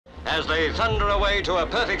as they thunder away to a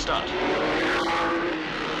perfect start.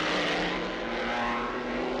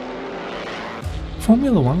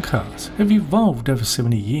 Formula One cars have evolved over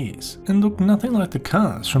 70 years and look nothing like the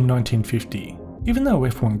cars from 1950. Even though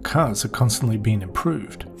F1 cars are constantly being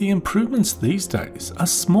improved, the improvements these days are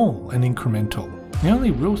small and incremental. The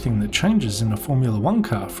only real thing that changes in a Formula One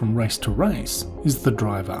car from race to race is the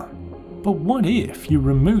driver. But what if you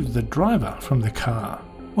remove the driver from the car?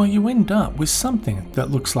 Well, you end up with something that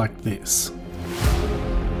looks like this.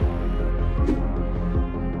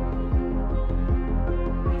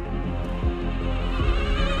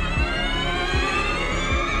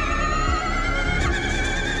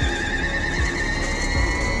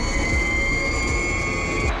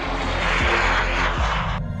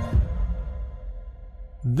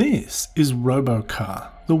 This is Robocar,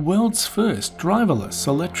 the world's first driverless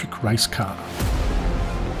electric race car.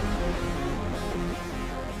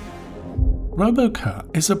 Robocar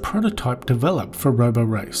is a prototype developed for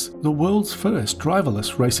Roborace, the world's first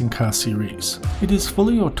driverless racing car series. It is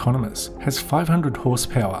fully autonomous, has 500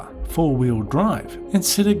 horsepower, 4-wheel drive, and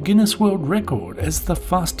set a Guinness World Record as the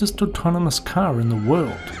fastest autonomous car in the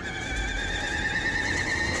world.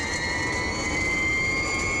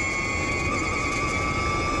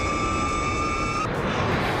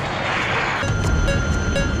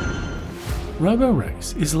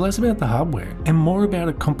 Roborace is less about the hardware and more about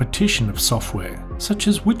a competition of software, such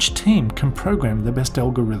as which team can program the best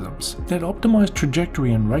algorithms that optimize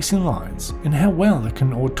trajectory and racing lines, and how well it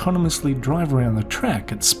can autonomously drive around the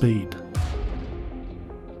track at speed.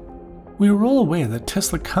 We are all aware that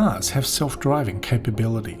Tesla cars have self-driving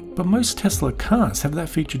capability, but most Tesla cars have that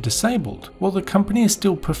feature disabled, while the company is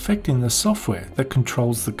still perfecting the software that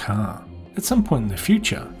controls the car. At some point in the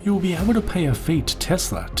future, you will be able to pay a fee to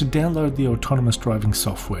Tesla to download the autonomous driving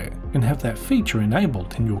software and have that feature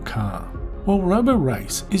enabled in your car. Well,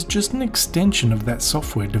 Roborace is just an extension of that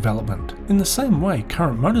software development, in the same way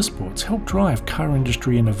current motorsports help drive car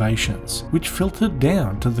industry innovations, which filter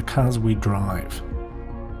down to the cars we drive.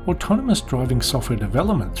 Autonomous driving software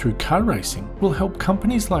development through car racing will help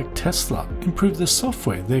companies like Tesla improve the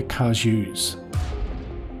software their cars use.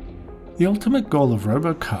 The ultimate goal of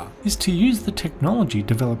Robocar is to use the technology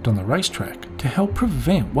developed on the racetrack to help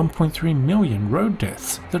prevent 1.3 million road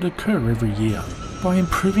deaths that occur every year by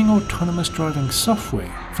improving autonomous driving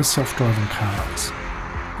software for self-driving cars.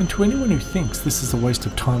 And to anyone who thinks this is a waste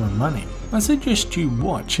of time and money, I suggest you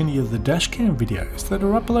watch any of the dashcam videos that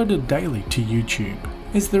are uploaded daily to YouTube,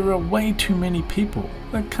 as there are way too many people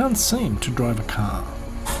that can't seem to drive a car.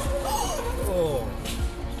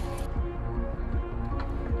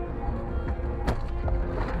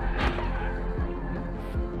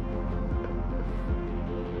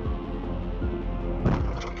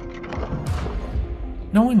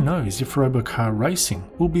 No one knows if Robocar racing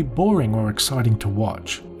will be boring or exciting to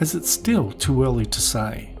watch, as it's still too early to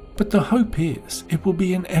say. But the hope is it will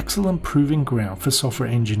be an excellent proving ground for software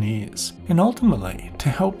engineers, and ultimately to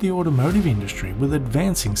help the automotive industry with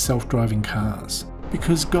advancing self-driving cars.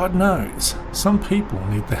 Because God knows, some people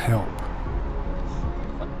need the help.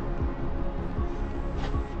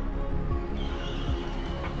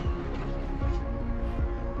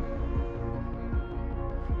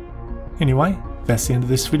 Anyway, that's the end of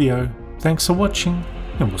this video. Thanks for watching,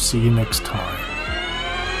 and we'll see you next time.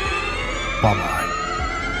 Bye bye.